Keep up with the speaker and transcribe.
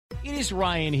It is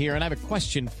Ryan here, and I have a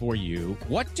question for you.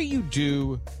 What do you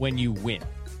do when you win?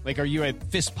 Like, are you a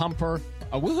fist pumper,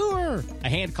 a woo-hooer, a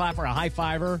hand clapper, a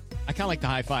high-fiver? I kind of like the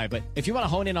high-five, but if you want to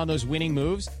hone in on those winning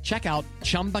moves, check out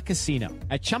Chumba Casino.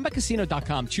 At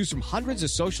ChumbaCasino.com, choose from hundreds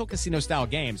of social casino-style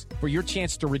games for your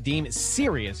chance to redeem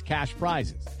serious cash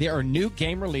prizes. There are new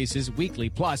game releases weekly,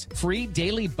 plus free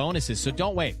daily bonuses, so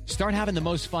don't wait. Start having the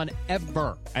most fun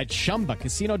ever at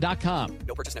ChumbaCasino.com.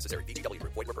 No purchase necessary. VGW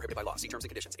Group. Void where prohibited by law. See terms and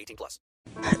conditions. 18+.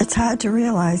 It's hard to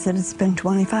realize that it's been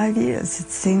 25 years. It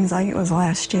seems like it was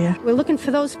last year. We're looking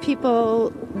for those people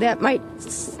that might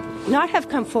not have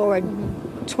come forward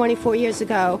 24 years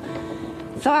ago.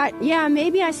 Thought, yeah,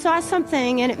 maybe I saw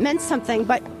something and it meant something,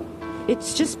 but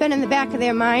it's just been in the back of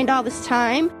their mind all this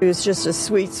time. She was just a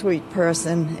sweet, sweet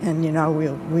person, and, you know,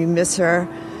 we miss her.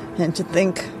 And to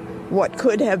think what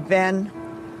could have been,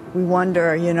 we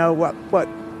wonder, you know,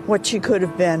 what she could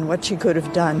have been, what she could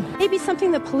have done. Maybe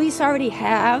something the police already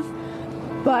have,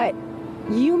 but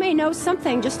you may know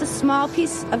something, just a small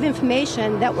piece of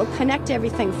information that will connect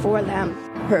everything for them.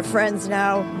 Her friends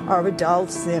now are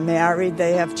adults, they're married,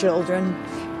 they have children,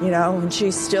 you know, and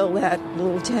she's still that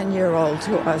little 10-year-old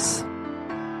to us.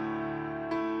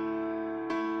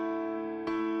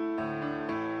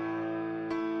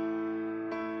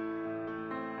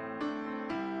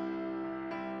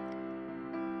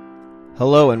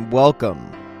 Hello and welcome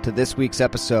to this week's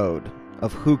episode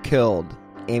of Who Killed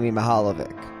Amy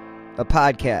Mihalovic, a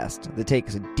podcast that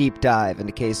takes a deep dive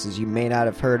into cases you may not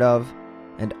have heard of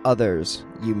and others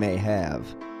you may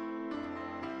have.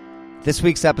 This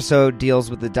week's episode deals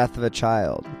with the death of a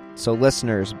child, so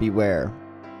listeners beware.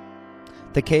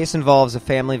 The case involves a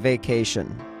family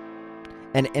vacation,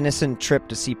 an innocent trip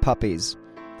to see puppies,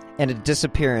 and a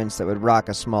disappearance that would rock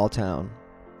a small town.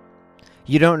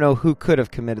 You don't know who could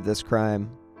have committed this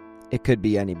crime. It could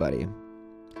be anybody.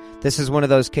 This is one of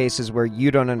those cases where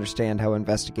you don't understand how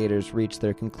investigators reach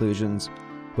their conclusions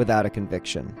without a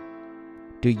conviction.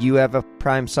 Do you have a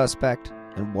prime suspect,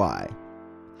 and why?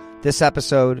 This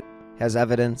episode has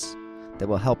evidence that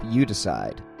will help you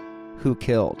decide who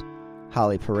killed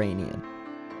Holly Piiranien.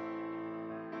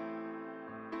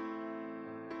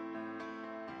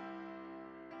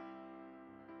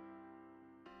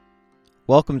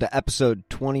 Welcome to episode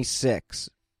 26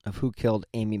 of Who Killed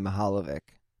Amy Mihalovic.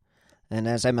 And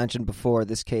as I mentioned before,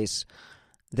 this case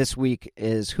this week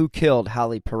is Who Killed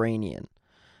Holly Piiranien.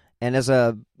 And as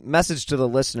a message to the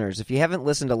listeners, if you haven't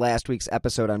listened to last week's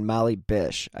episode on Molly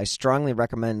Bish, I strongly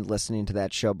recommend listening to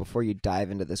that show before you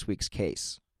dive into this week's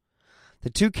case. The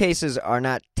two cases are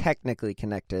not technically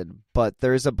connected, but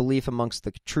there is a belief amongst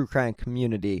the true crime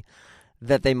community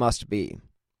that they must be.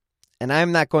 And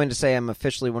I'm not going to say I'm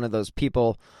officially one of those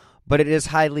people, but it is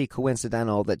highly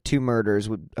coincidental that two murders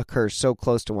would occur so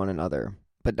close to one another,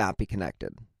 but not be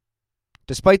connected.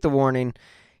 Despite the warning,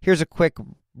 here's a quick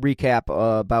recap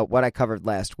about what I covered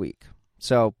last week.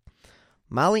 So,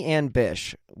 Molly Ann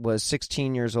Bish was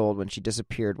 16 years old when she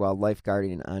disappeared while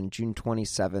lifeguarding on June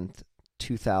 27th,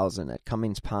 2000 at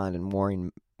Cummings Pond in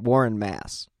Warren,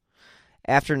 Mass.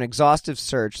 After an exhaustive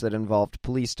search that involved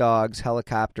police dogs,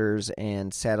 helicopters,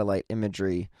 and satellite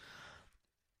imagery,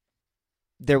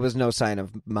 there was no sign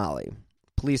of Molly.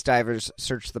 Police divers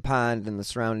searched the pond and the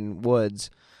surrounding woods.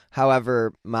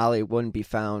 However, Molly wouldn't be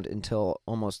found until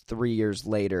almost 3 years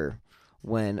later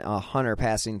when a hunter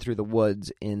passing through the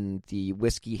woods in the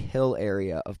Whiskey Hill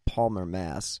area of Palmer,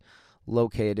 Mass.,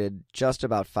 located just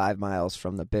about 5 miles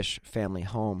from the Bish family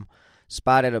home,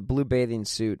 spotted a blue bathing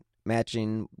suit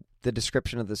matching the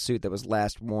description of the suit that was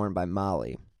last worn by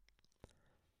Molly.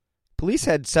 Police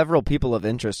had several people of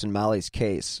interest in Molly's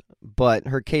case, but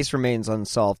her case remains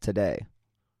unsolved today.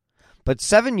 But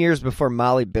 7 years before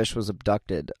Molly Bish was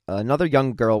abducted, another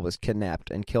young girl was kidnapped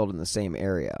and killed in the same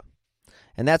area.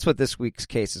 And that's what this week's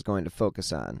case is going to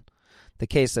focus on, the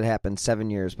case that happened 7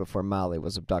 years before Molly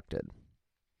was abducted.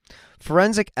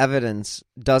 Forensic evidence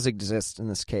does exist in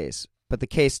this case, but the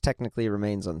case technically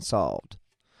remains unsolved.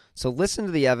 So listen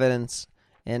to the evidence,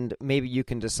 and maybe you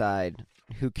can decide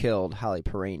who killed Holly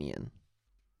Piiranien.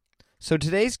 So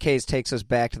today's case takes us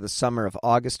back to the summer of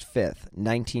August 5th,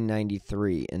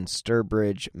 1993, in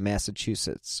Sturbridge,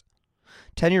 Massachusetts.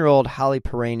 10-year-old Holly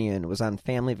Piiranien was on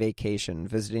family vacation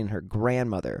visiting her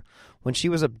grandmother when she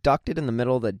was abducted in the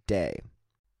middle of the day.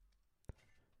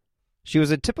 She was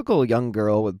a typical young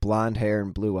girl with blonde hair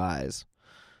and blue eyes.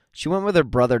 She went with her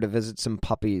brother to visit some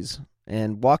puppies,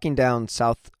 and walking down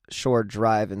South Shore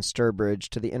Drive in Sturbridge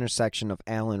to the intersection of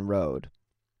Allen Road.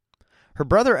 Her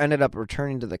brother ended up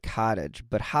returning to the cottage,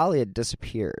 but Holly had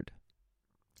disappeared.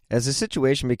 As the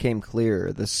situation became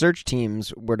clearer, the search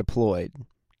teams were deployed.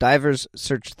 Divers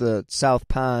searched the South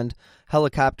Pond,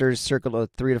 helicopters circled a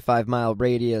 3 to 5 mile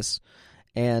radius,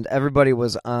 and everybody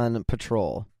was on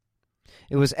patrol.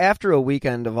 It was after a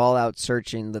weekend of all-out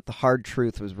searching that the hard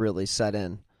truth was really set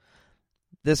in.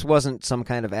 This wasn't some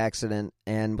kind of accident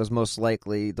and was most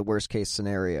likely the worst-case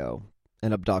scenario,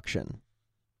 an abduction.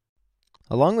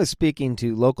 Along with speaking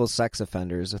to local sex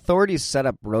offenders, authorities set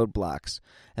up roadblocks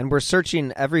and were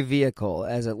searching every vehicle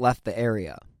as it left the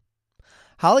area.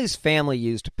 Holly's family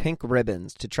used pink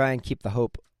ribbons to try and keep the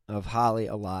hope of Holly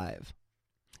alive.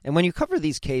 And when you cover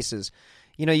these cases,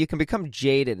 you can become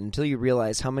jaded until you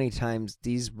realize how many times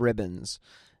these ribbons,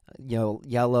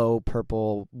 yellow,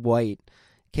 purple, white,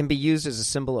 can be used as a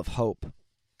symbol of hope.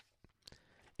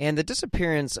 And the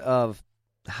disappearance of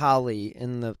Holly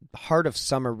in the heart of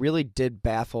summer really did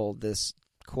baffle this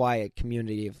quiet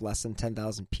community of less than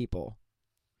 10,000 people.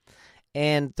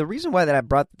 And the reason why that I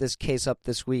brought this case up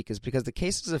this week is because the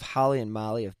cases of Holly and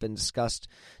Molly have been discussed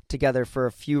together for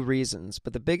a few reasons,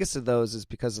 but the biggest of those is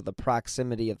because of the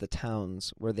proximity of the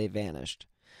towns where they vanished.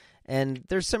 And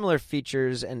there's similar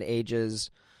features and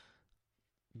ages,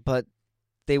 but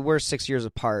they were 6 years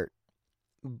apart.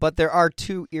 But there are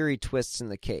two eerie twists in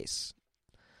the case.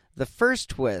 The first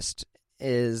twist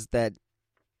is that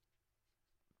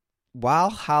while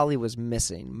Holly was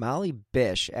missing, Molly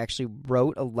Bish actually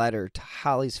wrote a letter to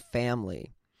Holly's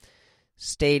family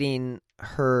stating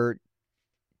her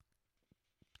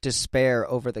despair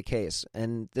over the case.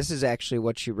 And this is actually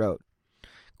what she wrote.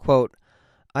 Quote,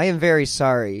 "I am very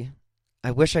sorry.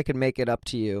 I wish I could make it up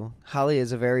to you. Holly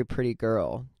is a very pretty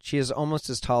girl. She is almost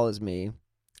as tall as me.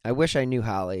 I wish I knew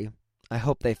Holly. I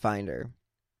hope they find her.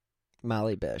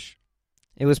 Molly Bish."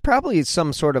 It was probably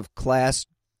some sort of class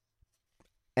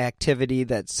activity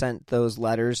that sent those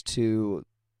letters to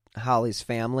Holly's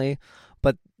family,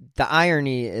 but the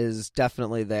irony is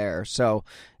definitely there. So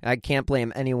I can't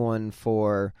blame anyone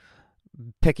for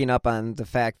picking up on the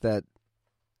fact that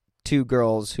two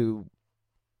girls who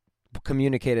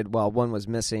communicated while one was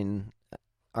missing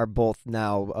are both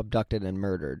now abducted and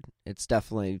murdered. It's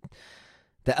definitely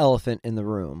the elephant in the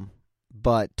room.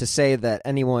 But to say that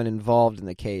anyone involved in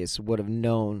the case would have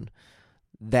known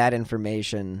that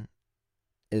information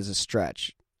is a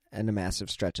stretch, and a massive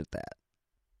stretch at that.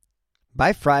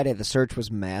 By Friday, the search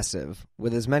was massive,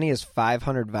 with as many as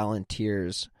 500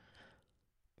 volunteers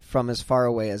from as far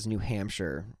away as New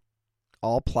Hampshire,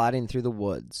 all plodding through the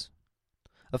woods.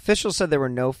 Officials said there were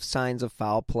no signs of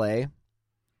foul play,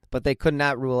 but they could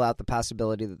not rule out the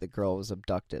possibility that the girl was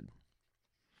abducted.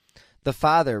 The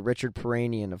father, Richard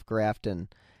Piiranien of Grafton,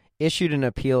 issued an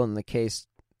appeal in the case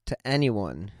to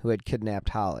anyone who had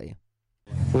kidnapped Holly.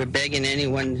 We're begging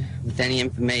anyone with any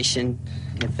information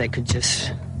if they could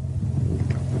just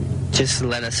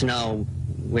let us know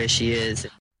where she is.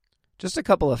 Just a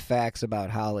couple of facts about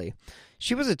Holly.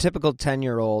 She was a typical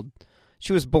 10-year-old.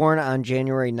 She was born on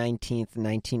January 19th,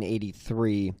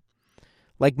 1983.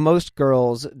 Like most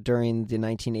girls during the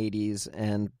 1980s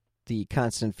and the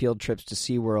constant field trips to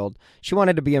SeaWorld, she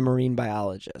wanted to be a marine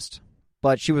biologist.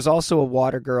 But she was also a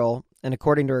water girl, and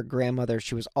according to her grandmother,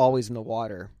 she was always in the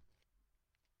water.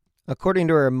 According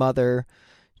to her mother,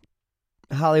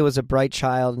 Holly was a bright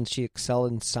child and she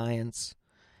excelled in science,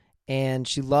 and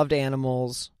she loved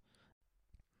animals,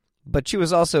 but she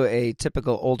was also a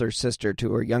typical older sister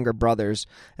to her younger brothers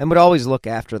and would always look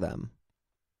after them.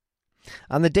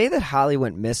 On the day that Holly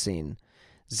went missing,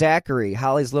 Zachary,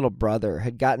 Holly's little brother,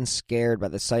 had gotten scared by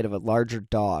the sight of a larger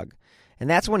dog, and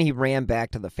that's when he ran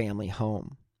back to the family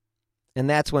home. And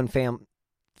that's when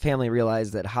family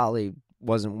realized that Holly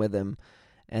wasn't with him,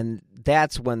 and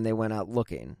that's when they went out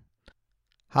looking.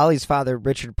 Holly's father,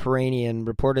 Richard Piiranien,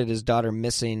 reported his daughter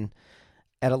missing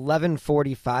at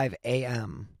 11:45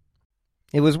 a.m.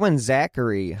 It was when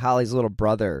Zachary, Holly's little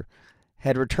brother,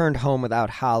 had returned home without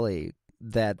Holly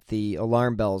that the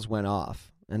alarm bells went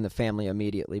off, and the family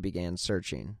immediately began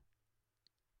searching.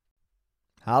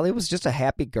 Holly was just a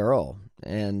happy girl,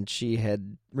 and she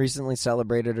had recently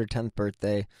celebrated her 10th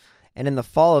birthday, and in the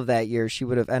fall of that year, she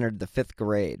would have entered the 5th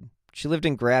grade. She lived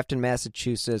in Grafton,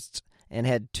 Massachusetts, and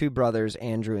had two brothers,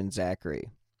 Andrew and Zachary.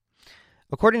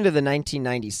 According to the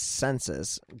 1990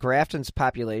 census, Grafton's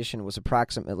population was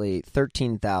approximately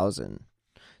 13,000.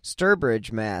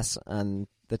 Sturbridge, Mass., on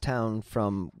the town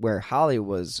from where Holly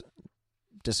was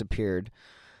disappeared,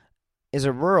 is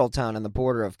a rural town on the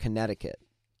border of Connecticut.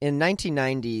 In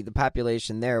 1990, the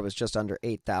population there was just under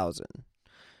 8,000.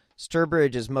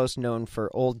 Sturbridge is most known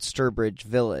for Old Sturbridge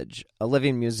Village, a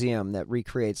living museum that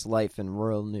recreates life in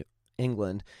rural New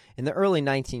England in the early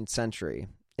 19th century.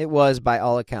 It was, by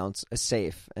all accounts, a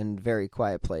safe and very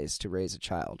quiet place to raise a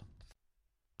child.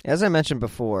 As I mentioned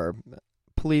before,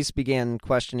 police began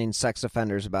questioning sex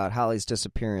offenders about Holly's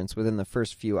disappearance within the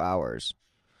first few hours.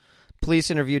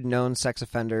 Police interviewed known sex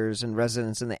offenders and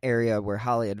residents in the area where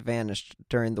Holly had vanished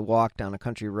during the walk down a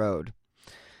country road.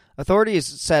 Authorities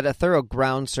said a thorough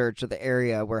ground search of the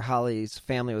area where Holly's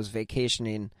family was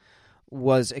vacationing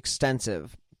was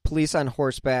extensive. Police on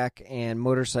horseback and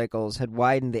motorcycles had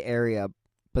widened the area,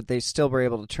 but they still were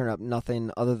able to turn up nothing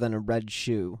other than a red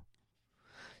shoe.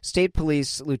 State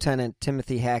Police Lieutenant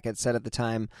Timothy Hackett said at the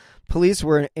time, police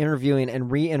were interviewing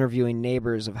and re-interviewing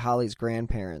neighbors of Holly's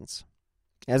grandparents.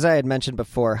 As I had mentioned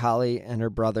before, Holly and her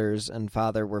brothers and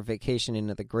father were vacationing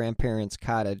at the grandparents'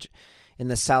 cottage in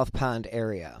the South Pond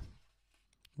area.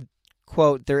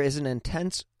 Quote, "There is an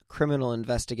intense criminal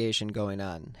investigation going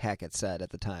on," Hackett said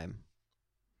at the time.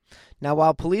 Now,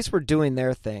 while police were doing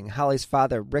their thing, Holly's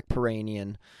father, Rick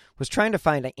Piiranien, was trying to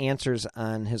find answers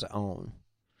on his own.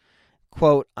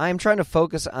 Quote, "I am trying to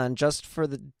focus on just for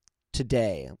the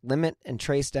today, limit and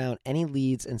trace down any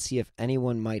leads and see if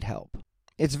anyone might help."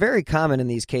 It's very common in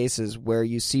these cases where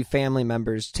you see family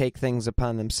members take things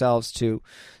upon themselves to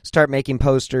start making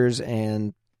posters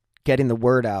and getting the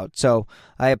word out. So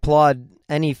I applaud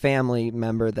any family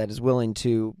member that is willing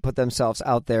to put themselves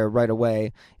out there right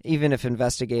away, even if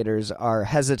investigators are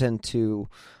hesitant to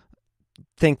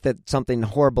think that something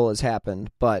horrible has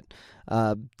happened. But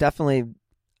definitely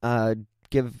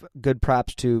give good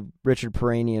props to Richard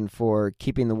Piiranien for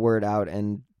keeping the word out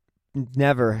and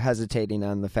never hesitating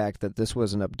on the fact that this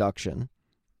was an abduction.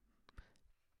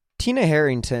 Tina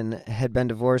Harrington had been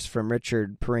divorced from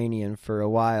Richard Piiranien for a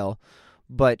while,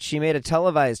 but she made a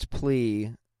televised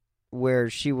plea where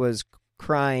she was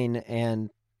crying and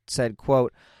said,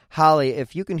 quote, "Holly,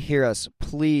 if you can hear us,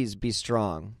 please be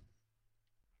strong."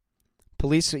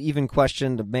 Police even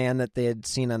questioned a man that they had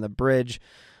seen on the bridge,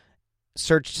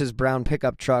 searched his brown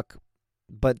pickup truck,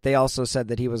 but they also said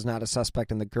that he was not a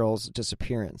suspect in the girl's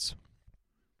disappearance.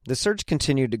 The search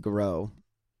continued to grow.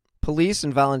 Police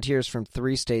and volunteers from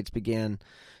 3 states began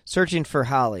searching for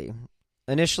Holly.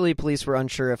 Initially, police were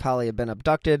unsure if Holly had been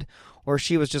abducted or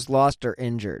she was just lost or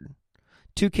injured.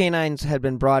 2 canines had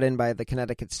been brought in by the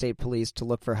Connecticut State Police to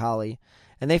look for Holly,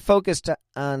 and they focused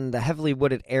on the heavily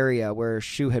wooded area where her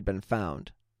shoe had been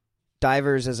found.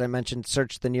 Divers, as I mentioned,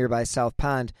 searched the nearby South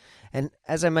Pond, and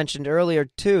as I mentioned earlier,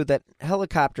 too, that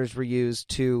helicopters were used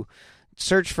to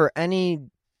search for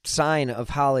any sign of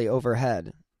Holly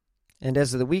overhead. And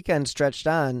as the weekend stretched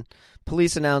on,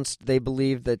 police announced they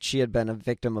believed that she had been a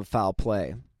victim of foul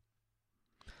play.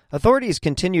 Authorities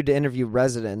continued to interview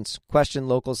residents, question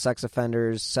local sex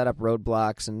offenders, set up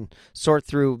roadblocks, and sort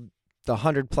through the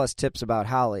 100-plus tips about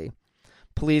Holly.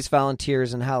 Police,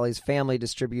 volunteers, and Holly's family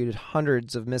distributed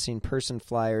hundreds of missing person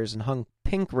flyers and hung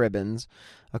pink ribbons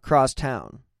across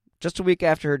town. Just a week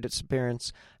after her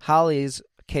disappearance, Holly's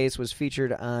case was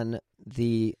featured on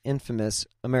the infamous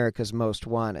America's Most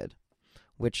Wanted,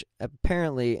 which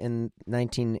apparently in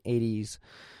 1980s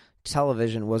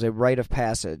television was a rite of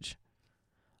passage.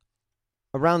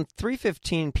 Around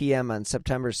 3:15 p.m. on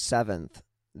September 7th,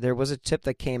 there was a tip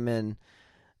that came in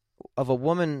of a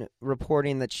woman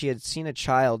reporting that she had seen a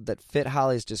child that fit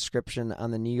Holly's description on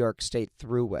the New York State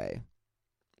Thruway.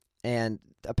 And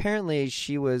apparently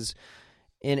she was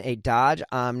in a Dodge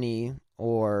Omni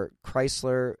or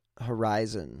Chrysler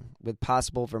Horizon with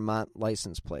possible Vermont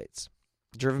license plates,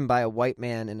 driven by a white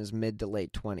man in his mid to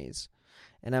late 20s.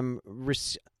 And I'm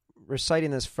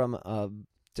reciting this from a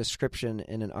description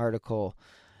in an article,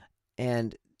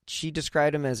 and she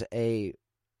described him as a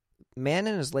man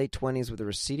in his late 20s with a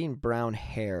receding brown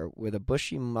hair, with a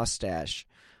bushy mustache,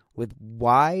 with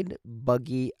wide,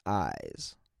 buggy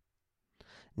eyes.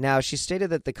 Now, she stated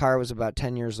that the car was about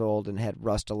 10 years old and had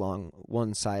rust along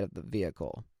one side of the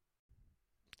vehicle.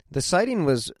 The sighting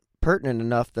was pertinent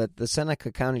enough that the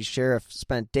Seneca County Sheriff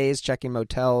spent days checking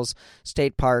motels,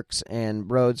 state parks, and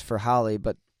roads for Holly,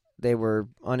 but they were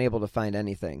unable to find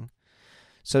anything.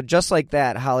 So just like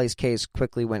that, Holly's case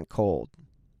quickly went cold.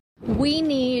 We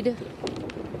need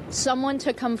someone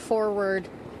to come forward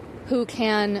who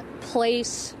can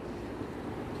place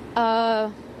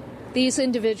these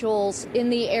individuals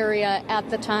in the area at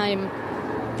the time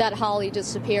that Holly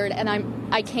disappeared. And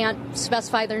I can't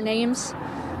specify their names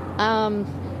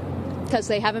because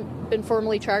they haven't been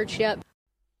formally charged yet.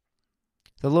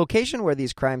 The location where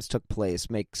these crimes took place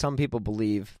make some people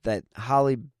believe that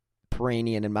Holly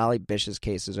Piiranien and Molly Bish's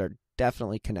cases are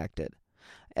definitely connected.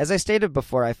 As I stated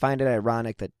before, I find it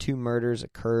ironic that 2 murders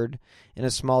occurred in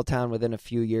a small town within a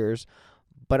few years,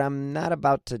 but I'm not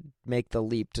about to make the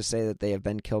leap to say that they have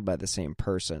been killed by the same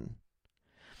person.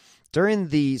 During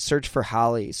the search for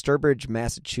Holly, Sturbridge,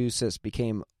 Massachusetts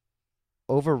became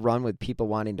overrun with people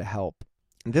wanting to help.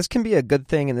 This can be a good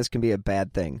thing and this can be a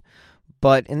bad thing.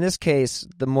 But in this case,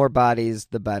 the more bodies,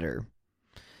 the better.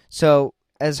 So,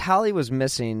 as Holly was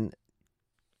missing,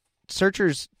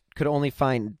 searchers could only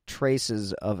find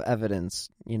traces of evidence,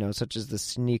 such as the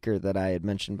sneaker that I had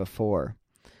mentioned before.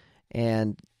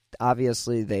 And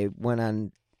obviously they went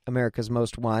on America's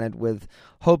Most Wanted with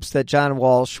hopes that John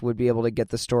Walsh would be able to get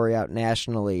the story out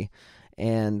nationally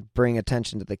and bring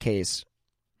attention to the case.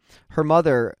 Her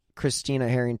mother, Christina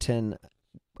Harrington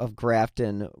of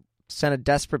Grafton, sent a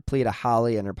desperate plea to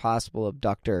Holly and her possible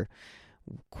abductor.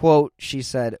 Quote, she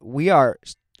said, "We are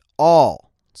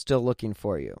all still looking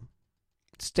for you."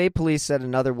 State police said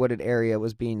another wooded area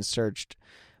was being searched,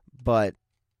 but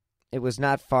it was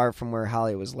not far from where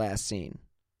Holly was last seen.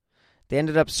 They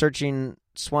ended up searching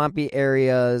swampy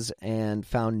areas and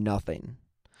found nothing.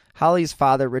 Holly's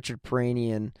father, Richard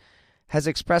Piiranien, has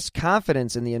expressed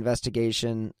confidence in the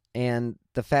investigation and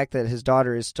the fact that his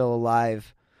daughter is still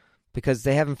alive because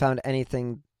they haven't found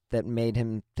anything that made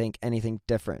him think anything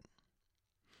different.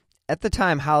 At the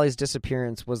time, Holly's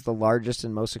disappearance was the largest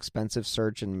and most expensive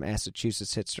search in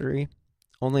Massachusetts history,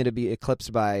 only to be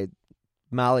eclipsed by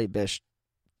Molly Bish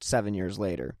 7 years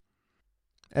later.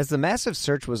 As the massive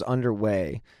search was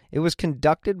underway, it was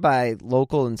conducted by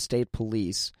local and state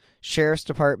police, sheriff's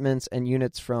departments, and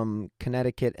units from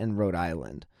Connecticut and Rhode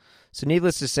Island. So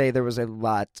needless to say, there was a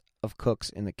lot of cooks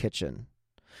in the kitchen.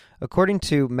 According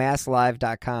to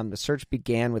MassLive.com, the search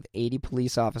began with 80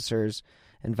 police officers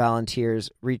and volunteers,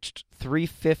 reached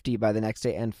 350 by the next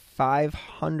day, and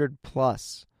 500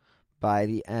 plus by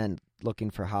the end looking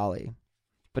for Holly.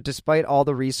 But despite all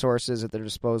the resources at their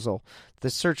disposal, the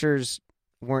searchers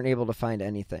weren't able to find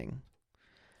anything.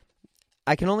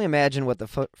 I can only imagine what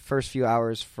the first few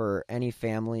hours for any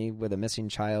family with a missing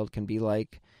child can be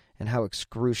like, and how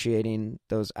excruciating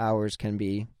those hours can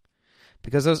be.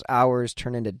 Because those hours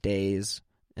turn into days,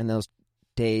 and those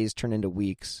days turn into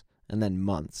weeks, and then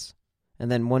months.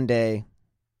 And then one day,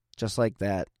 just like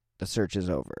that, the search is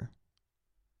over.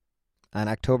 On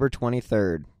October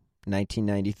 23rd,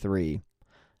 1993,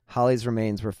 Holly's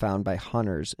remains were found by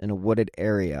hunters in a wooded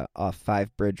area off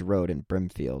Five Bridge Road in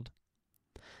Brimfield.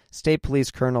 State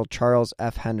Police Colonel Charles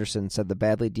F. Henderson said the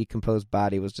badly decomposed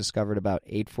body was discovered about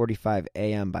 8:45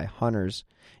 a.m. by hunters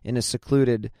in a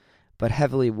secluded but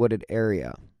heavily wooded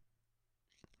area.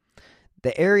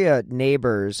 The area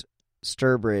neighbors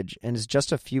Sturbridge and is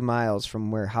just a few miles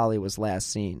from where Holly was last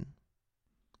seen.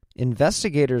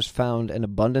 Investigators found an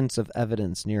abundance of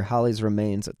evidence near Holly's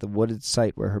remains at the wooded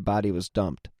site where her body was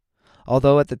dumped,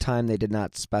 although at the time they did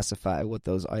not specify what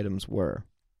those items were.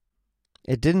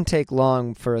 It didn't take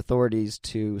long for authorities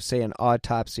to say an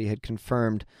autopsy had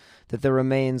confirmed that the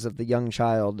remains of the young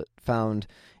child found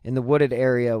in the wooded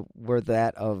area were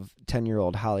that of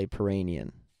 10-year-old Holly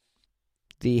Piiranien.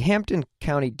 The Hampton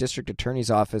County District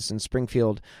Attorney's Office in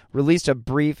Springfield released a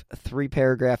brief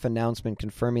 3-paragraph announcement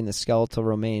confirming the skeletal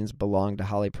remains belonged to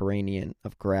Holly Piiranien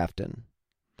of Grafton.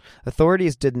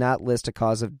 Authorities did not list a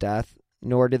cause of death,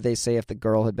 nor did they say if the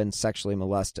girl had been sexually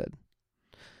molested.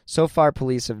 So far,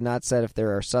 police have not said if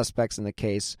there are suspects in the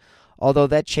case, although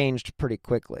that changed pretty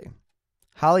quickly.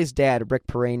 Holly's dad, Rick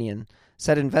Piiranien,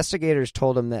 said investigators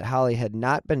told him that Holly had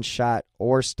not been shot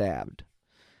or stabbed.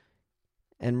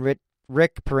 And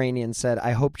Rick Piiranien said,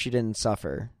 "I hope she didn't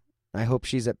suffer. I hope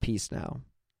she's at peace now."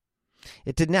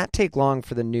 It did not take long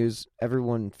for the news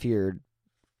everyone feared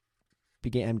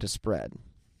began to spread.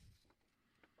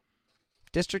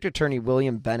 District Attorney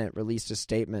William Bennett released a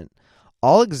statement.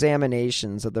 "All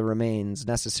examinations of the remains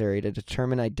necessary to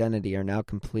determine identity are now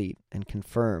complete and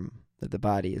confirm that the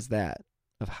body is that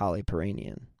of Holly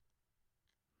Piiranien."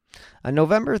 On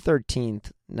November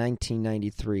 13th,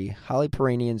 1993, Holly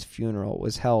Piiranien's funeral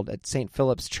was held at St.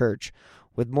 Philip's Church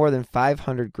with more than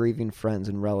 500 grieving friends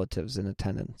and relatives in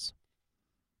attendance.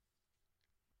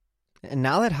 And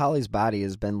now that Holly's body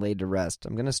has been laid to rest,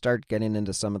 I'm going to start getting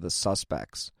into some of the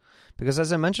suspects. Because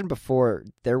as I mentioned before,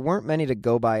 there weren't many to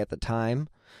go by at the time,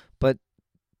 but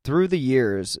through the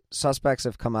years, suspects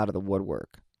have come out of the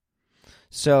woodwork.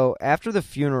 So after the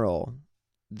funeral,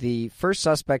 the first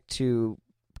suspect to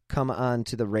come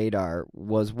onto the radar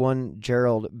was one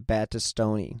Gerald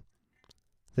Battistoni.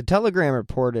 The Telegram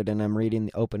reported, and I'm reading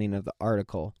the opening of the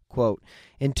article, quote,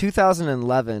 "In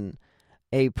 2011,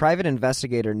 a private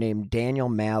investigator named Daniel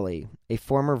Malley, a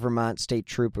former Vermont state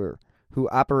trooper who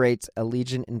operates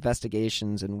Allegiant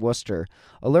Investigations in Worcester,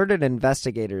 alerted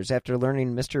investigators after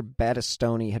learning Mr.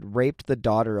 Battistoni had raped the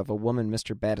daughter of a woman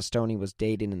Mr. Battistoni was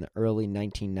dating in the early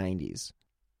 1990s.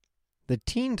 The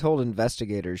teen told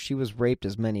investigators she was raped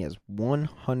as many as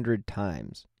 100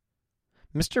 times.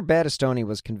 Mr. Battistoni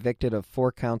was convicted of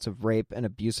 4 counts of rape and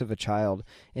abuse of a child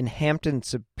in Hampton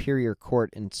Superior Court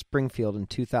in Springfield in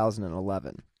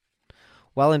 2011.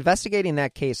 While investigating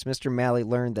that case, Mr. Malley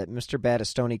learned that Mr.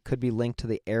 Battistoni could be linked to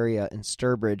the area in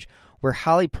Sturbridge where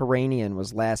Holly Piiranien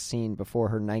was last seen before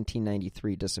her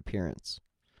 1993 disappearance.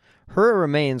 Her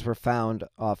remains were found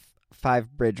off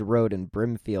Five Bridge Road in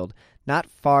Brimfield, not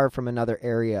far from another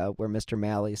area where Mr.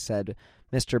 Malley said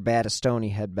Mr.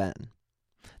 Battistoni had been.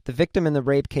 The victim in the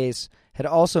rape case had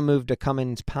also moved to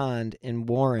Cummings Pond in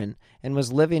Warren and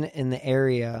was living in the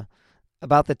area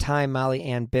about the time Molly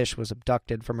Ann Bish was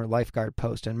abducted from her lifeguard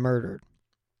post and murdered.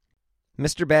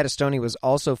 Mr. Battistoni was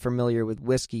also familiar with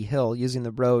Whiskey Hill, using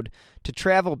the road to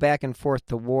travel back and forth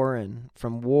to Warren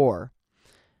from War,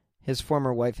 his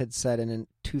former wife had said in a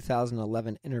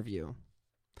 2011 interview.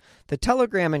 The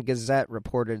Telegram and Gazette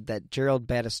reported that Gerald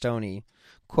Battistoni,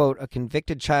 quote, a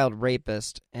convicted child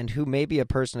rapist and who may be a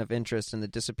person of interest in the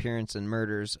disappearance and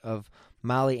murders of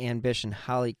Molly Ann Bish and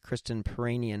Holly Kristen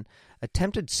Piiranien,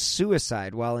 attempted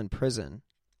suicide while in prison.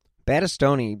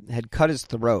 Battistoni had cut his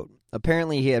throat.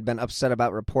 Apparently he had been upset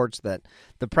about reports that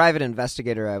the private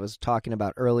investigator I was talking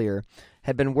about earlier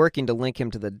had been working to link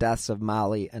him to the deaths of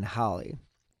Molly and Holly.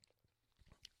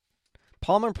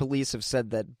 Palmer police have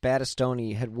said that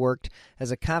Battistoni had worked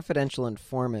as a confidential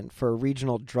informant for a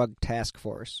regional drug task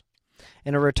force.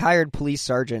 And a retired police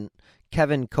sergeant,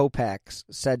 Kevin Kopax,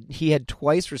 said he had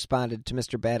twice responded to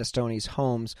Mr. Battistoni's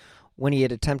homes when he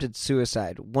had attempted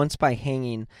suicide, once by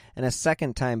hanging and a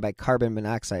second time by carbon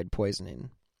monoxide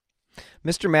poisoning.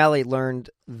 Mr. Malley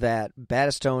learned that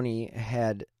Battistoni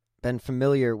had been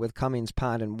familiar with Cummings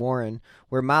Pond and Warren,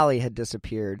 where Molly had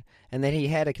disappeared, and that he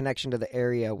had a connection to the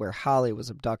area where Holly was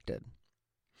abducted.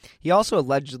 He also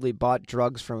allegedly bought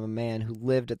drugs from a man who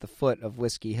lived at the foot of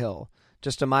Whiskey Hill,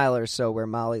 just a mile or so where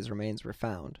Molly's remains were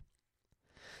found.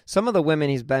 Some of the women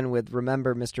he's been with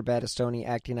remember Mr. Battistoni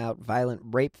acting out violent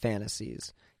rape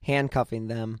fantasies, handcuffing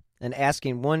them, and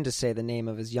asking one to say the name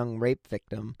of his young rape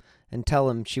victim and tell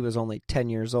him she was only 10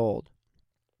 years old.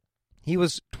 He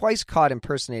was twice caught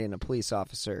impersonating a police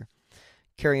officer,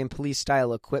 carrying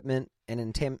police-style equipment, and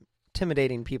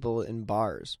intimidating people in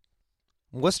bars.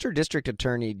 Worcester District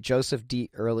Attorney Joseph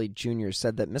D. Early Jr.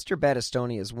 said that Mr.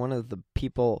 Battistoni is one of the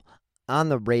people on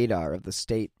the radar of the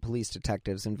state police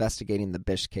detectives investigating the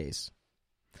Bish case.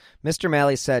 Mr.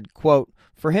 Malley said, quote,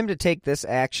 for him to take this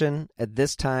action at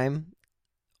this time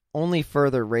only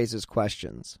further raises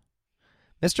questions.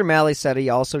 Mr. Malley said he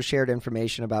also shared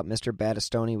information about Mr.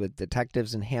 Battistoni with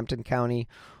detectives in Hampton County,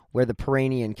 where the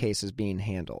Piiranien case is being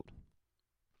handled.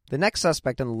 The next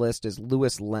suspect on the list is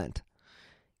Louis Lent.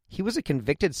 He was a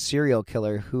convicted serial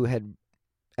killer who had,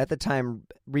 at the time,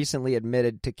 recently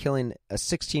admitted to killing a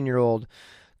 16-year-old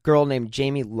girl named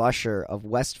Jamie Lusher of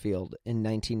Westfield in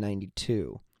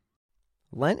 1992.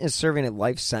 Lent is serving a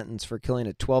life sentence for killing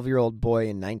a 12-year-old boy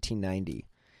in 1990.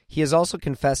 He has also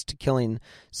confessed to killing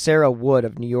Sarah Wood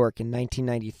of New York in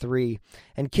 1993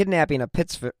 and kidnapping a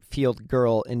Pittsfield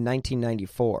girl in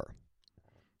 1994.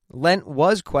 Lent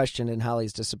was questioned in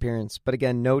Holly's disappearance, but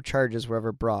again, no charges were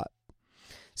ever brought.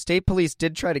 State police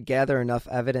did try to gather enough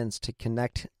evidence to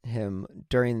connect him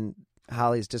during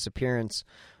Holly's disappearance,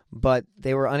 but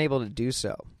they were unable to do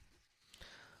so.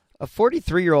 A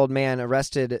 43-year-old man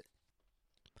arrested.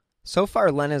 So far,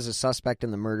 Lent is a suspect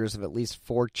in the murders of at least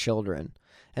 4 children,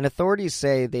 and authorities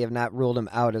say they have not ruled him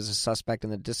out as a suspect in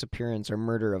the disappearance or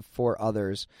murder of 4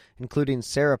 others, including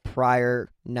Sarah Pryor,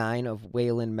 9, of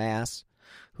Wayland, Mass.,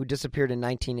 who disappeared in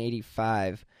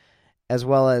 1985, as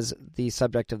well as the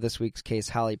subject of this week's case,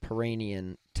 Holly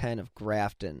Piiranien, 10, of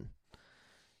Grafton.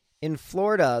 In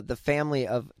Florida, the family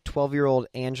of 12-year-old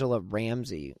Angela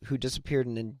Ramsey, who disappeared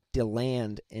in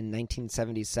DeLand in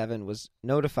 1977, was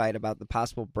notified about the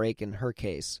possible break in her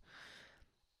case.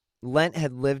 Lent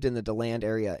had lived in the DeLand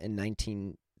area in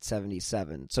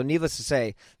 1977. So needless to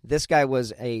say, this guy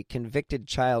was a convicted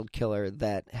child killer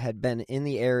that had been in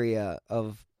the area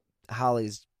of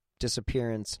Holly's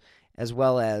disappearance, as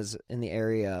well as in the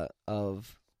area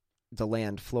of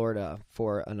DeLand, Florida,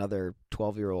 for another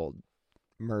 12-year-old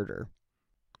murder.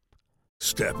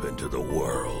 Step into the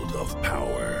world of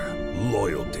power,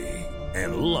 loyalty,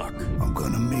 and luck. I'm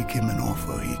gonna make him an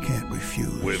offer he can't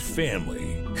refuse. With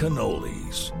family,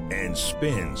 cannolis, and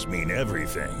spins mean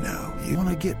everything. Now, you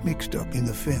wanna get mixed up in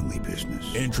the family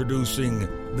business. Introducing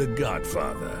The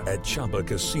Godfather at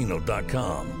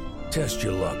ChumbaCasino.com. Test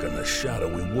your luck in the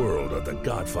shadowy world of The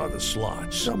Godfather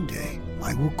slot. Someday,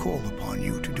 I will call upon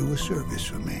you to do a service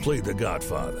for me. Play The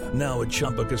Godfather now at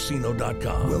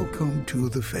ChumbaCasino.com. Welcome to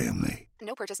the family.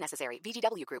 No purchase necessary.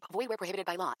 VGW Group. Void where prohibited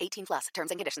by law. 18+.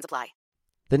 Terms and conditions apply.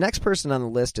 The next person on the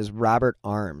list is Robert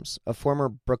Arms, a former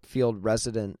Brookfield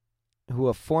resident who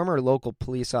a former local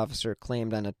police officer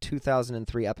claimed on a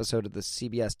 2003 episode of the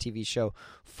CBS TV show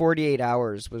 48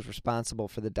 Hours was responsible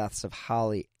for the deaths of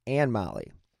Holly and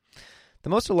Molly. The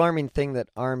most alarming thing that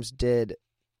Arms did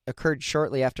occurred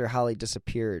shortly after Holly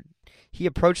disappeared. He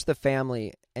approached the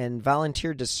family and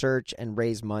volunteered to search and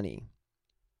raise money.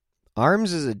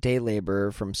 Arms is a day laborer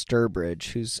from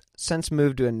Sturbridge who's since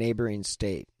moved to a neighboring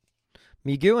state.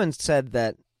 McGowan said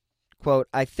that, quote,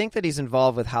 "I think that he's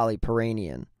involved with Holly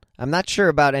Piiranien. I'm not sure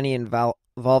about any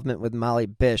involvement with Molly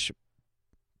Bish,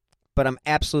 but I'm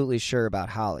absolutely sure about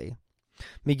Holly."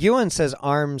 McGowan says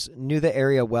Arms knew the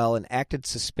area well and acted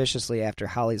suspiciously after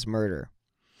Holly's murder.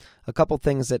 A couple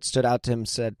things that stood out to him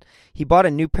said he bought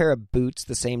a new pair of boots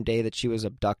the same day that she was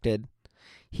abducted.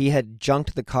 He had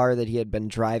junked the car that he had been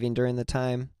driving during the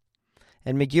time.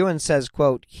 And McGowan says,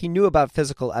 quote, "He knew about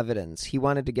physical evidence. He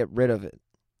wanted to get rid of it."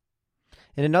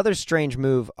 In another strange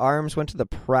move, Arms went to the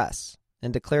press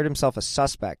and declared himself a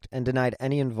suspect and denied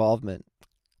any involvement.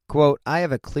 Quote, "I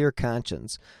have a clear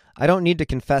conscience. I don't need to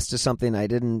confess to something I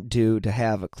didn't do to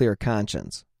have a clear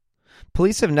conscience."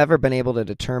 Police have never been able to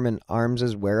determine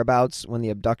Arms's whereabouts when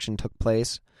the abduction took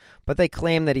place, but they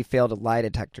claim that he failed a lie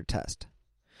detector test.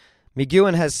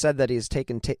 McGowan has said that he has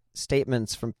taken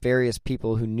statements from various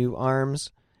people who knew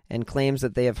Arms and claims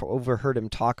that they have overheard him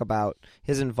talk about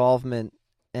his involvement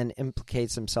and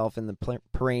implicates himself in the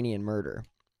Piiranien murder.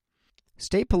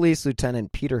 State Police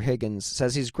Lieutenant Peter Higgins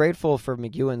says he's grateful for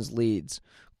McGowan's leads.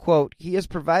 Quote, "He has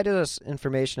provided us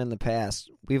information in the past.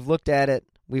 We've looked at it,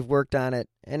 we've worked on it,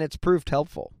 and it's proved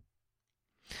helpful."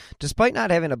 Despite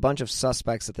not having a bunch of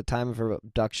suspects at the time of her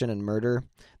abduction and murder,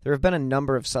 there have been a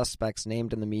number of suspects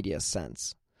named in the media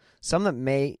since, some that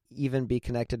may even be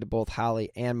connected to both Holly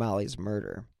and Molly's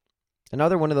murder.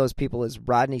 Another one of those people is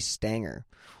Rodney Stanger,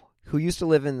 who used to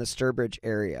live in the Sturbridge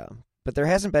area, but there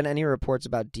hasn't been any reports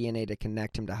about DNA to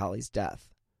connect him to Holly's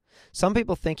death. Some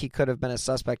people think he could have been a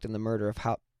suspect in the murder of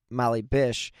Molly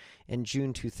Bish in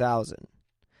June 2000.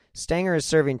 Stanger is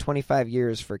serving 25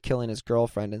 years for killing his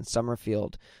girlfriend in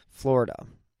Summerfield, Florida.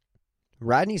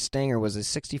 Rodney Stanger was a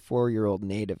 64-year-old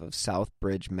native of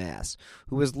Southbridge, Mass.,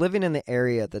 who was living in the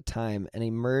area at the time and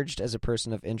emerged as a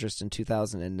person of interest in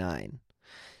 2009.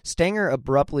 Stanger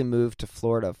abruptly moved to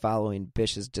Florida following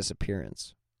Bish's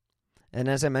disappearance. And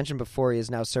as I mentioned before, he is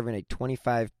now serving a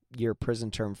 25-year prison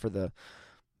term for the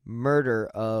murder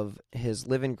of his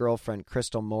live-in girlfriend,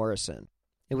 Crystal Morrison.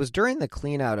 It was during the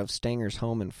clean-out of Stanger's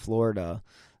home in Florida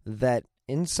that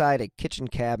inside a kitchen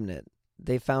cabinet,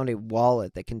 they found a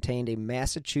wallet that contained a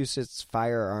Massachusetts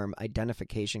firearm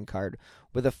identification card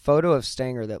with a photo of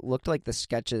Stanger that looked like the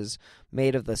sketches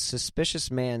made of the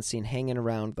suspicious man seen hanging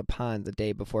around the pond the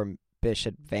day before Bish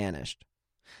had vanished.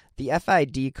 The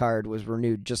FID card was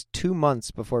renewed just 2 months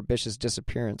before Bish's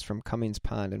disappearance from Cummings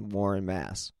Pond in Warren,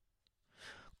 Mass.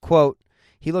 Quote,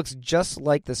 "He looks just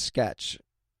like the sketch,"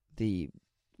 the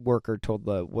worker told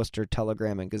the Worcester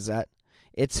Telegram and Gazette.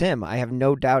 "It's him. I have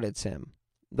no doubt it's him."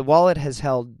 The wallet has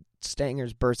held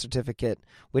Stanger's birth certificate,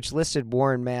 which listed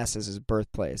Warren, Mass. As his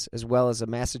birthplace, as well as a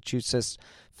Massachusetts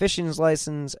fishing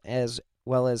license, as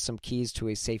well as some keys to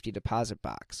a safety deposit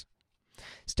box.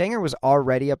 Stanger was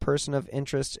already a person of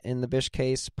interest in the Bish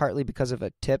case, partly because of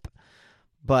a tip,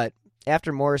 but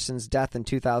after Morrison's death in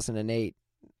 2008,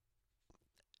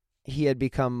 he had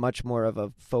become much more of a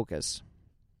focus.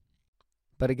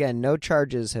 But again, no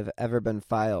charges have ever been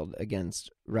filed against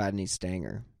Rodney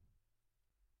Stanger.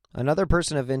 Another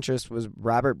person of interest was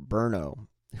Robert Burno,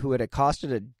 who had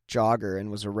accosted a jogger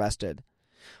and was arrested.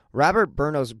 Robert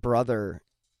Burno's brother,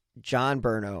 John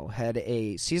Burno, had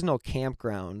a seasonal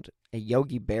campground, a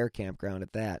Yogi Bear campground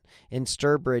at that, in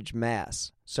Sturbridge,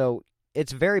 Mass. So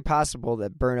it's very possible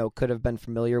that Burno could have been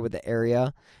familiar with the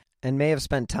area and may have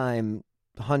spent time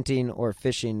hunting or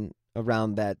fishing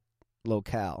around that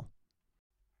locale.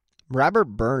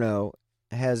 Robert Burno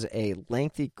has a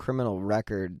lengthy criminal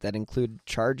record that included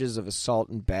charges of assault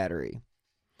and battery.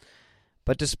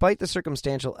 But despite the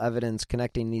circumstantial evidence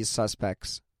connecting these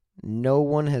suspects, no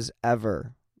one has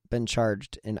ever been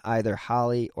charged in either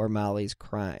Holly or Molly's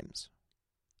crimes.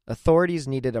 Authorities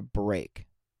needed a break.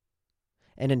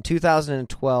 And in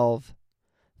 2012,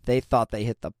 they thought they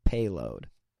hit the payload.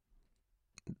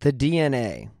 The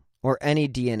DNA, or any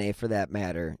DNA for that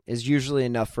matter, is usually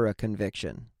enough for a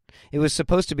conviction. It was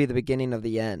supposed to be the beginning of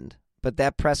the end, but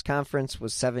that press conference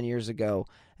was 7 years ago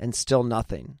and still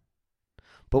nothing.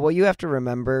 But what you have to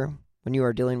remember when you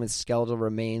are dealing with skeletal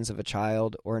remains of a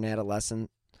child or an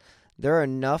adolescent, there are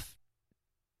enough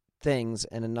things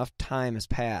and enough time has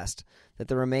passed that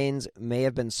the remains may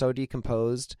have been so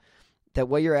decomposed that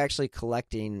what you're actually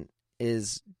collecting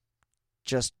is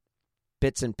just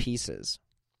bits and pieces.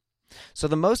 So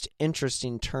the most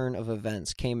interesting turn of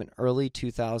events came in early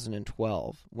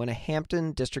 2012 when a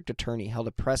Hampton district attorney held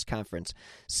a press conference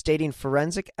stating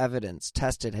forensic evidence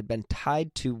tested had been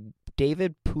tied to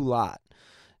David Poulat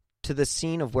to the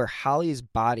scene of where Holly's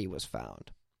body was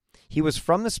found. He was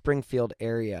from the Springfield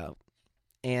area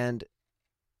and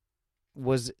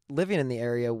was living in the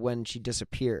area when she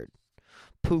disappeared.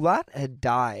 Poulat had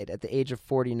died at the age of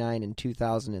 49 in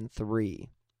 2003.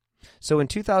 So in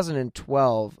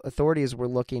 2012, authorities were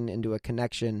looking into a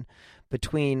connection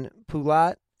between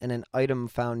Poulat and an item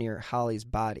found near Holly's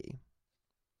body.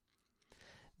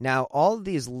 Now, all of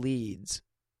these leads,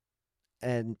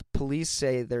 and police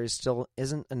say there still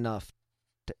isn't enough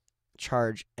to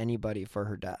charge anybody for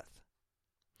her death.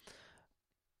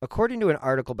 According to an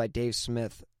article by Dave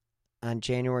Smith on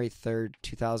January 3rd,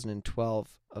 2012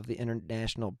 of the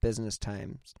International Business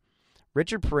Times,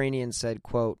 Richard Piiranien said,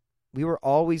 quote, "We were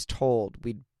always told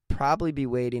we'd probably be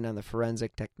waiting on the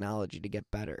forensic technology to get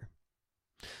better.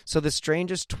 So the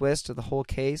strangest twist of the whole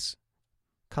case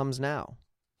comes now,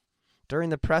 during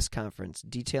the press conference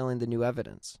detailing the new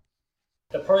evidence.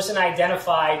 The person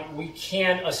identified, we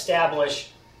can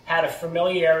establish, had a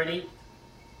familiarity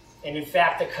and, in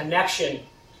fact, a connection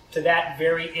to that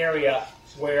very area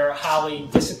where Holly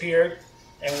disappeared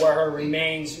and where her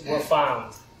remains were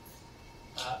found.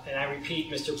 And I repeat,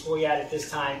 Mr. Poulat at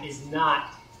this time is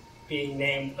not being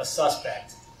named a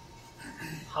suspect.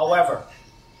 However,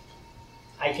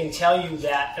 I can tell you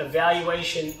that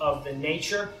evaluation of the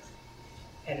nature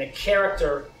and the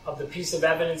character of the piece of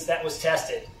evidence that was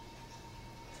tested,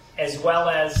 as well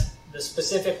as the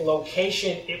specific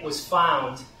location it was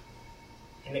found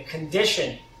and the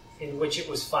condition in which it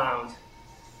was found,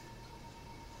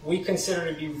 we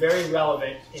consider to be very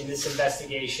relevant in this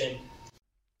investigation.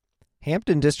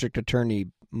 Hampton District Attorney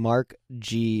Mark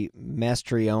G.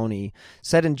 Mastrioni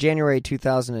said in January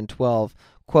 2012,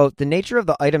 quote, "The nature of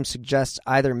the item suggests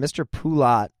either Mr.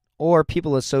 Poulat or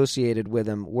people associated with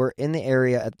him were in the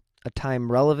area at a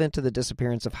time relevant to the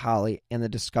disappearance of Holly and the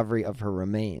discovery of her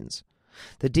remains."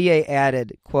 The DA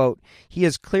added, quote, "He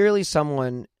is clearly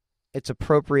someone it's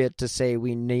appropriate to say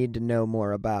we need to know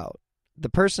more about. The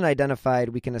person identified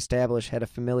we can establish had a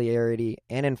familiarity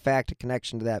and, in fact, a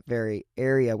connection to that very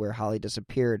area where Holly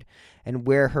disappeared and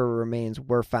where her remains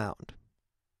were found.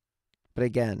 But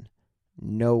again,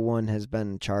 no one has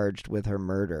been charged with her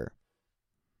murder."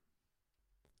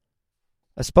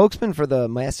 A spokesman for the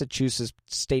Massachusetts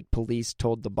State Police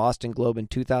told the Boston Globe in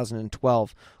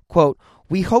 2012, quote,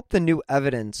 "We hope the new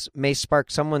evidence may spark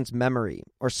someone's memory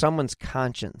or someone's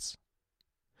conscience."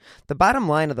 The bottom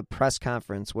line of the press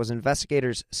conference was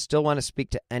investigators still want to speak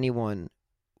to anyone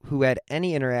who had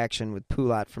any interaction with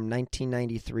Poulat from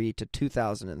 1993 to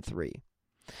 2003.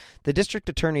 The district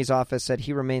attorney's office said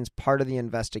he remains part of the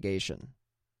investigation.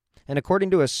 And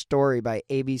according to a story by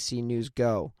ABC News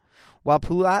Go, while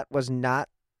Poulat was not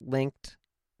linked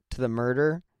to the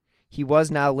murder, he was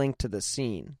now linked to the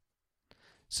scene.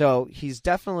 So he's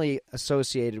definitely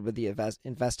associated with the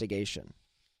investigation.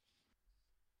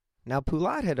 Now,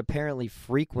 Poulat had apparently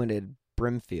frequented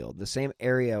Brimfield, the same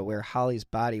area where Holly's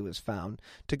body was found,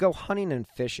 to go hunting and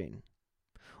fishing.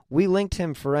 "We linked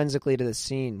him forensically to the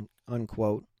scene,"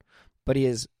 unquote, but he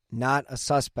is not a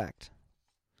suspect.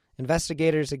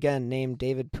 Investigators again named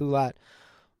David Poulat,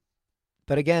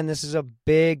 but again, this is a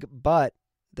big but.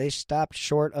 They stopped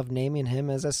short of naming him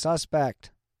as a suspect.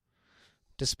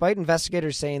 Despite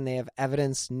investigators saying they have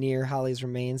evidence near Holly's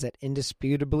remains that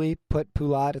indisputably put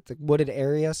Poulat at the wooded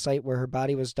area site where her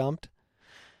body was dumped,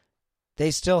 they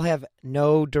still have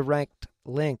no direct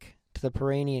link to the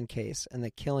Piiranien case and the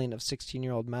killing of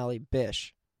 16-year-old Molly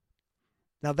Bish.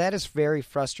 Now that is very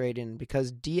frustrating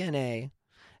because DNA,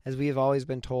 as we have always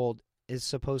been told, is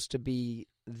supposed to be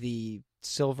the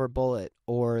silver bullet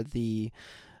or the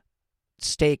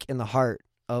stake in the heart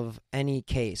of any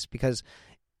case because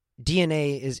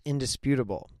DNA is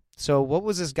indisputable. So what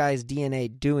was this guy's DNA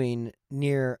doing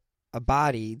near a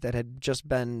body that had just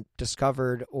been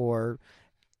discovered or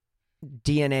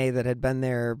DNA that had been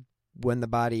there when the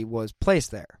body was placed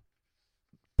there?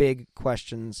 Big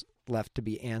questions left to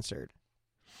be answered.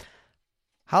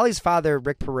 Holly's father,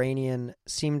 Rick Piiranien,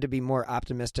 seemed to be more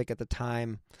optimistic at the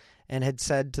time and had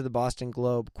said to the Boston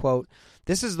Globe, quote,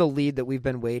 "This is the lead that we've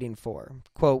been waiting for.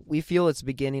 Quote, we feel it's the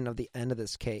beginning of the end of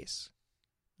this case."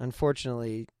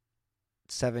 Unfortunately,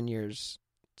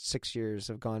 6 years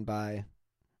have gone by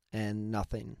and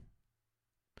nothing.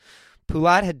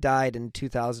 Poulat had died in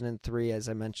 2003, as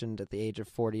I mentioned, at the age of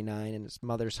 49 in his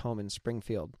mother's home in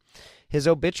Springfield. His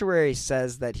obituary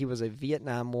says that he was a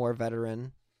Vietnam War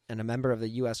veteran and a member of the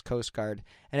U.S. Coast Guard,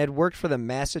 and had worked for the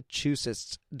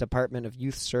Massachusetts Department of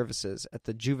Youth Services at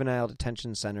the Juvenile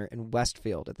Detention Center in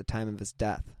Westfield at the time of his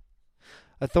death.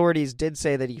 Authorities did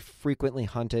say that he frequently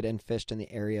hunted and fished in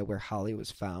the area where Holly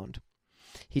was found.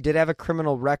 He did have a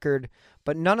criminal record,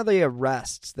 but none of the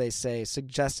arrests, they say,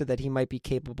 suggested that he might be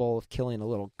capable of killing a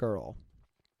little girl.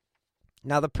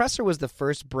 Now, the presser was the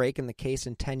first break in the case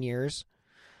in 10 years,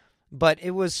 but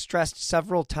it was stressed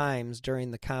several times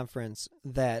during the conference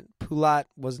that Poulat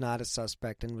was not a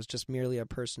suspect and was just merely a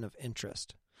person of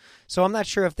interest. So I'm not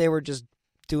sure if they were just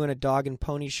doing a dog and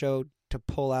pony show to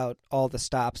pull out all the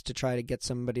stops to try to get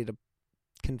somebody to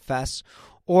confess,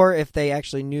 or if they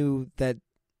actually knew that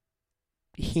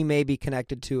he may be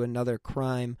connected to another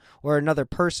crime or another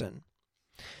person.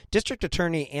 District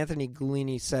Attorney Anthony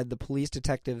Guglini said the police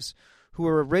detectives who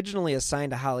were originally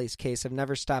assigned to Holly's case have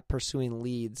never stopped pursuing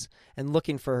leads and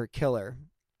looking for her killer.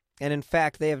 And in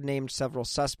fact, they have named several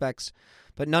suspects,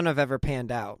 but none have ever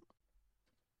panned out.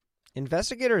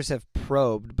 Investigators have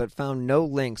probed but found no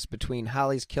links between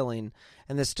Holly's killing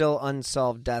and the still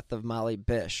unsolved death of Molly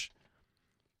Bish.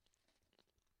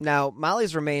 Now,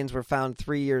 Molly's remains were found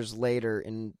 3 years later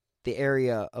in the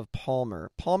area of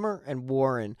Palmer. Palmer and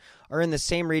Warren are in the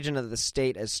same region of the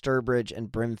state as Sturbridge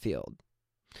and Brimfield.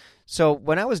 So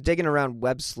when I was digging around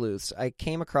web sleuths, I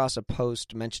came across a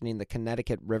post mentioning the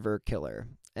Connecticut River killer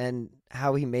and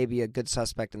how he may be a good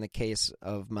suspect in the case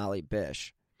of Molly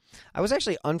Bish. I was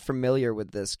actually unfamiliar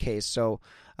with this case, so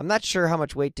I'm not sure how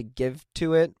much weight to give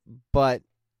to it, but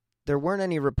there weren't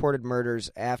any reported murders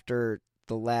after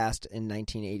the last in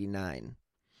 1989.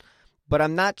 But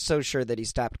I'm not so sure that he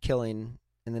stopped killing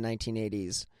in the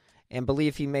 1980s, and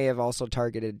believe he may have also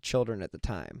targeted children at the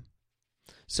time.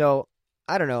 So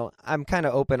I don't know. I'm kind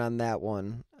of open on that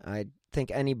one. I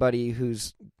think anybody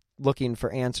who's looking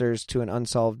for answers to an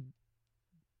unsolved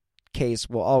case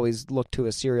will always look to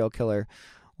a serial killer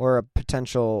or a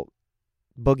potential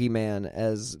boogeyman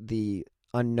as the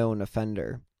unknown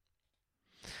offender.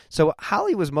 So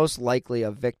Holly was most likely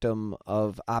a victim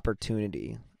of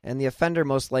opportunity, and the offender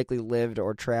most likely lived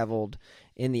or traveled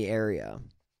in the area.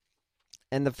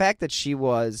 And the fact that she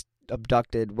was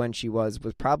abducted when she was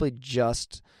probably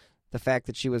just the fact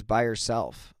that she was by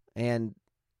herself. And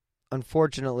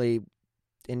unfortunately,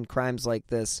 in crimes like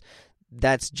this,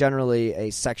 that's generally a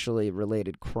sexually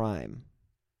related crime.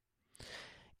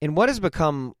 In what has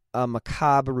become a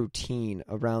macabre routine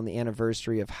around the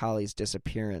anniversary of Holly's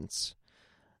disappearance,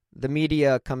 the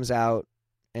media comes out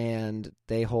and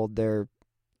they hold their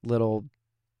little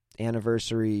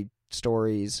anniversary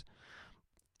stories.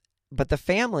 But the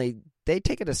family, they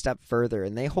take it a step further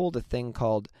and they hold a thing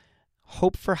called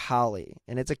Hope for Holly,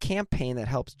 and it's a campaign that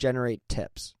helps generate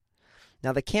tips.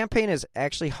 Now, the campaign is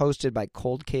actually hosted by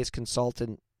cold case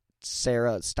consultant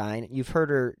Sarah Stein. You've heard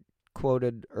her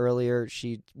quoted earlier.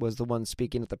 She was the one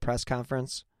speaking at the press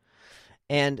conference.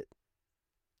 And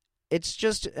it's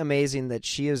just amazing that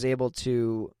she is able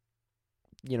to,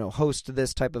 host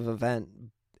this type of event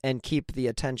and keep the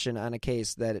attention on a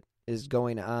case that is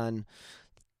going on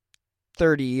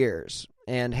 30 years.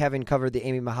 And having covered the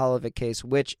Amy Mihaljevic case,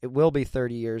 which it will be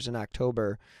 30 years in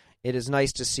October, it is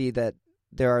nice to see that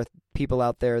there are people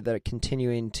out there that are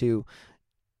continuing to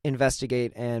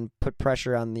investigate and put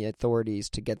pressure on the authorities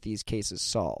to get these cases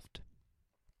solved.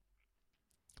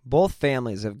 Both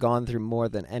families have gone through more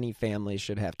than any family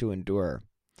should have to endure.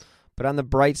 But on the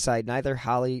bright side, neither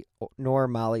Holly nor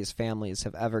Molly's families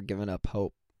have ever given up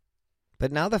hope.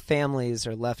 But now the families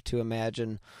are left to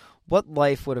imagine what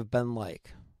life would have been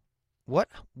like. What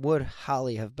would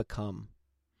Holly have become?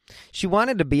 She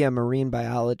wanted to be a marine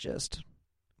biologist,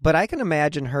 but I can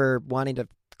imagine her wanting to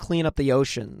clean up the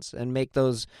oceans and make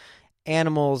those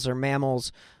animals or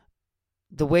mammals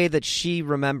the way that she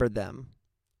remembered them.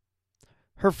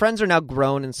 Her friends are now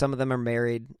grown and some of them are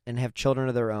married and have children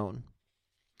of their own.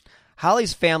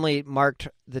 Holly's family marked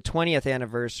the 20th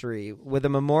anniversary with a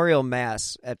memorial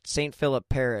mass at St. Philip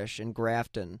Parish in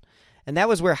Grafton, and that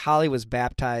was where Holly was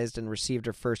baptized and received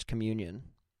her first communion.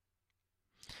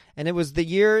 And it was the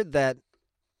year that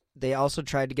they also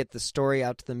tried to get the story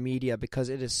out to the media because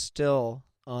it is still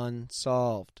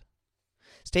unsolved.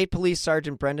 State Police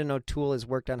Sergeant Brendan O'Toole has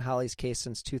worked on Holly's case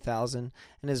since 2000,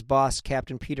 and his boss,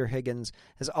 Captain Peter Higgins,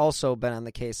 has also been on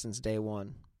the case since day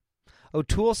one.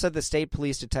 O'Toole said the State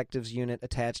Police Detectives Unit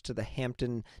attached to the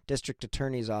Hampton District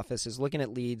Attorney's Office is looking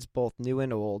at leads both new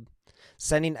and old,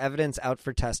 sending evidence out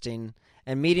for testing,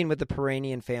 and meeting with the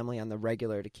Piiranien family on the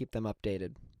regular to keep them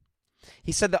updated.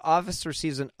 He said the office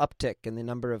receives an uptick in the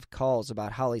number of calls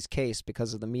about Holly's case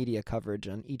because of the media coverage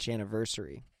on each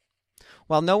anniversary.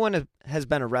 While no one has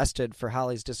been arrested for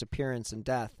Holly's disappearance and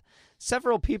death,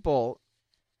 several people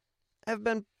have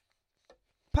been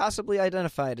possibly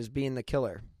identified as being the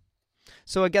killer.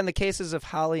 So again, the cases of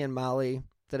Holly and Molly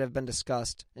that have been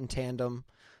discussed in tandem,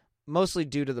 mostly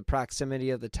due to the proximity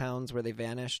of the towns where they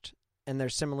vanished and their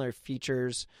similar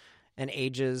features and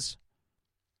ages,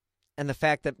 and the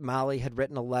fact that Molly had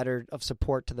written a letter of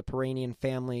support to the Piiranien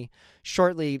family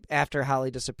shortly after Holly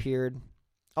disappeared.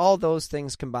 All those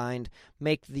things combined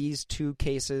make these two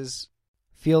cases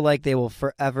feel like they will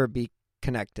forever be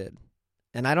connected.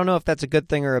 And I don't know if that's a good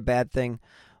thing or a bad thing,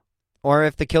 or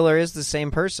if the killer is the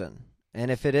same person.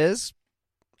 And if it is,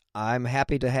 I'm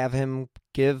happy to have him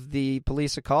give the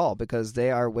police a call, because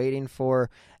they are waiting for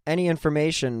any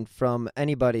information from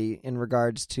anybody in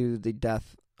regards to the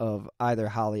death of either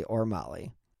Holly or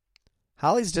Molly.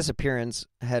 Holly's disappearance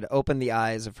had opened the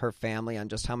eyes of her family on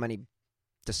just how many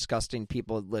disgusting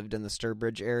people had lived in the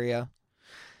Sturbridge area.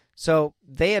 So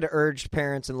they had urged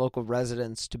parents and local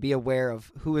residents to be aware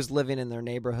of who is living in their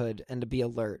neighborhood and to be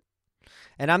alert.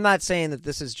 And I'm not saying that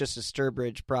this is just a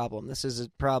Sturbridge problem. This is a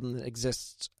problem that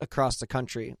exists across the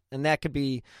country. And that could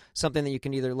be something that you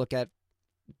can either look at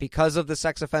because of the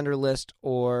sex offender list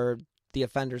or the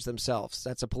offenders themselves.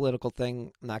 That's a political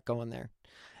thing. I'm not going there.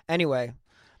 Anyway,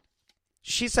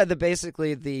 she said that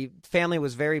basically the family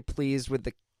was very pleased with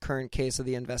the current case of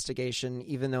the investigation,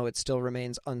 even though it still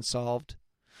remains unsolved.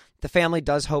 The family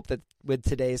does hope that with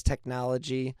today's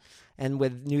technology and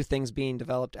with new things being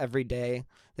developed every day,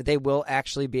 that they will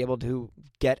actually be able to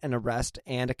get an arrest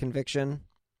and a conviction.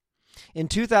 In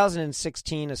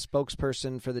 2016, a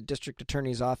spokesperson for the district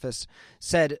attorney's office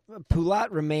said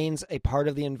Poulat remains a part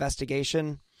of the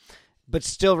investigation, but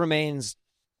still remains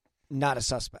not a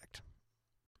suspect.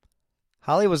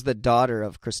 Holly was the daughter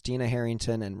of Christina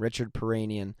Harrington and Richard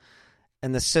Piiranien,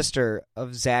 and the sister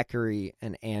of Zachary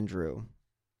and Andrew.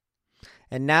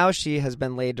 And now she has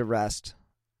been laid to rest,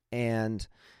 and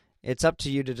it's up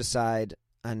to you to decide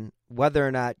on whether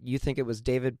or not you think it was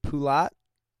David Poulat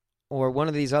or one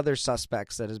of these other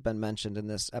suspects that has been mentioned in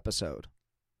this episode.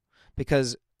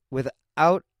 Because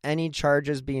without any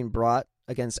charges being brought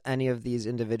against any of these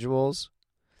individuals,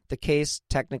 the case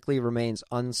technically remains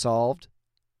unsolved.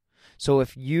 So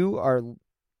if you are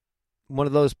one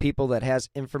of those people that has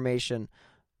information,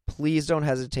 please don't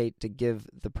hesitate to give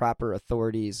the proper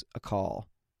authorities a call.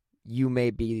 You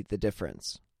may be the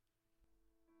difference.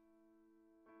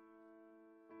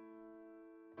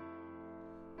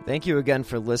 Thank you again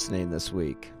for listening this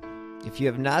week. If you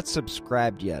have not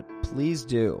subscribed yet, please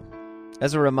do.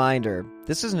 As a reminder,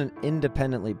 this is an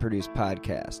independently produced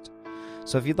podcast.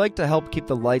 So if you'd like to help keep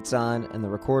the lights on and the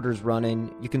recorders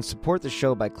running, you can support the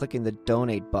show by clicking the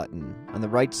donate button on the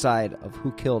right side of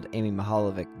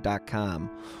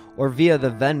whokilledamymihalovic.com or via the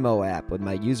Venmo app with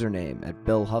my username at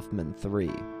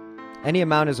BillHuffman3. Any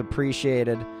amount is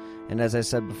appreciated, and as I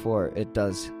said before, it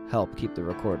does help keep the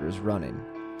recorders running.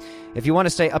 If you want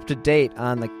to stay up to date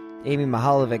on the Amy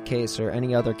Mihalovic case or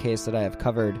any other case that I have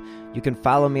covered, you can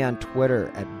follow me on Twitter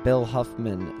at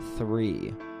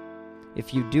BillHuffman3.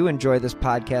 If you do enjoy this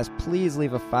podcast, please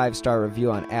leave a 5-star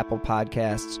review on Apple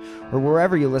Podcasts or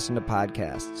wherever you listen to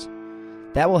podcasts.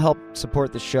 That will help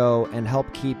support the show and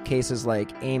help keep cases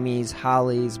like Amy's,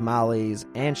 Holly's, Molly's,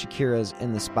 and Shakira's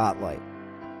in the spotlight.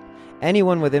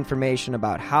 Anyone with information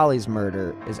about Holly's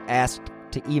murder is asked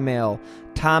to email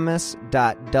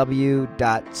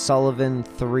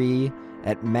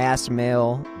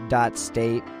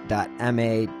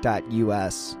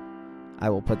thomas.w.sullivan3@massmail.state.ma.us. I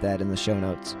will put that in the show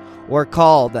notes. Or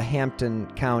call the Hampton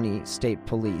County State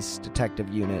Police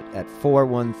Detective Unit at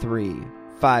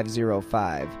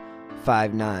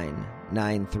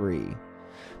 413-505-5993.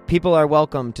 People are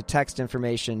welcome to text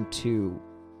information to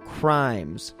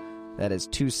crimes, that is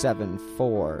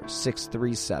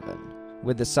 274-637,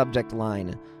 with the subject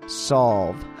line,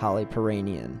 Solve Holly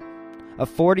Piiranien. A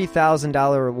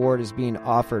 $40,000 reward is being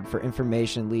offered for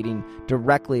information leading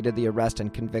directly to the arrest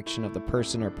and conviction of the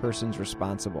person or persons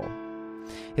responsible.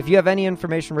 If you have any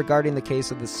information regarding the case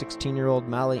of the 16-year-old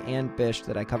Molly Ann Bish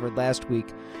that I covered last week,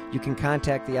 you can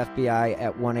contact the FBI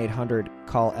at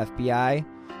 1-800-CALL-FBI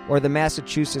or the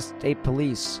Massachusetts State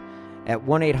Police at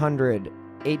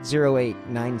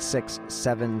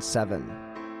 1-800-808-9677.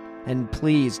 And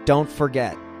please don't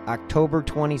forget, October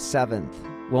 27th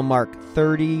will mark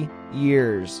 30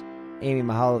 years Amy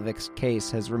Mihalovic's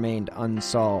case has remained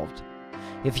unsolved.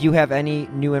 If you have any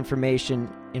new information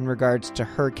in regards to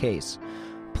her case,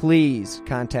 please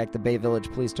contact the Bay Village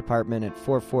Police Department at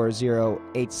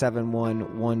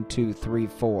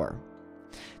 440-871-1234.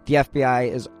 The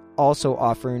FBI is also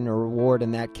offering a reward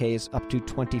in that case up to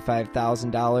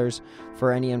 $25,000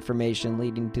 for any information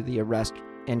leading to the arrest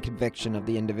and conviction of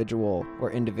the individual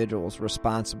or individuals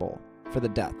responsible for the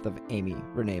death of Amy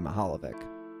Renee Mahalovic.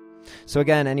 So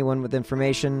again, anyone with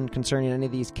information concerning any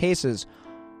of these cases,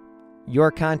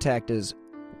 your contact is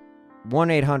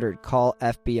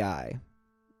 1-800-CALL-FBI.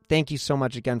 Thank you so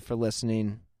much again for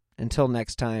listening. Until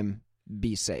next time,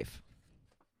 be safe.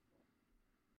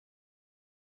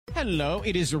 Hello,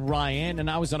 it is Ryan, and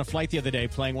I was on a flight the other day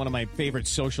playing one of my favorite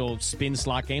social spin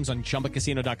slot games on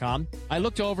ChumbaCasino.com. I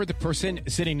looked over at the person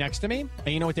sitting next to me, and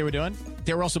you know what they were doing?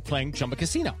 They were also playing Chumba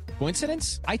Casino.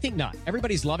 Coincidence? I think not.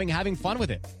 Everybody's loving having fun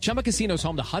with it. Chumba Casino is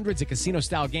home to hundreds of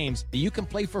casino-style games that you can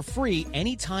play for free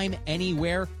anytime,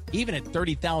 anywhere, even at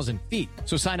 30,000 feet.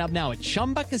 So sign up now at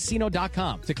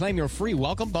ChumbaCasino.com to claim your free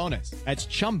welcome bonus. That's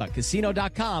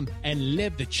ChumbaCasino.com and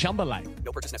live the Chumba life.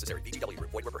 No purchase necessary. VGW.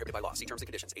 Void where prohibited by law. See terms and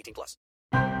conditions.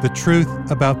 18+. The truth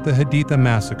about the Haditha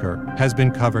massacre has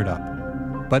been covered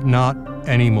up, but not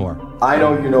anymore. I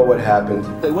know you know what happened.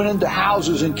 They went into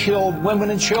houses and killed women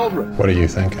and children. What are you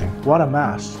thinking? What a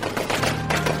mess.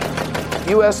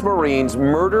 U.S. Marines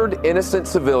murdered innocent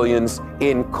civilians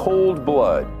in cold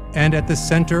blood. And at the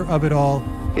center of it all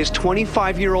is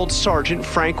 25-year-old Sergeant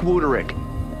Frank Wuterick.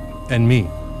 And me.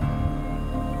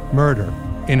 Murder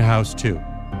in House 2.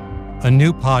 A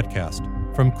new podcast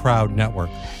from Crowd Network.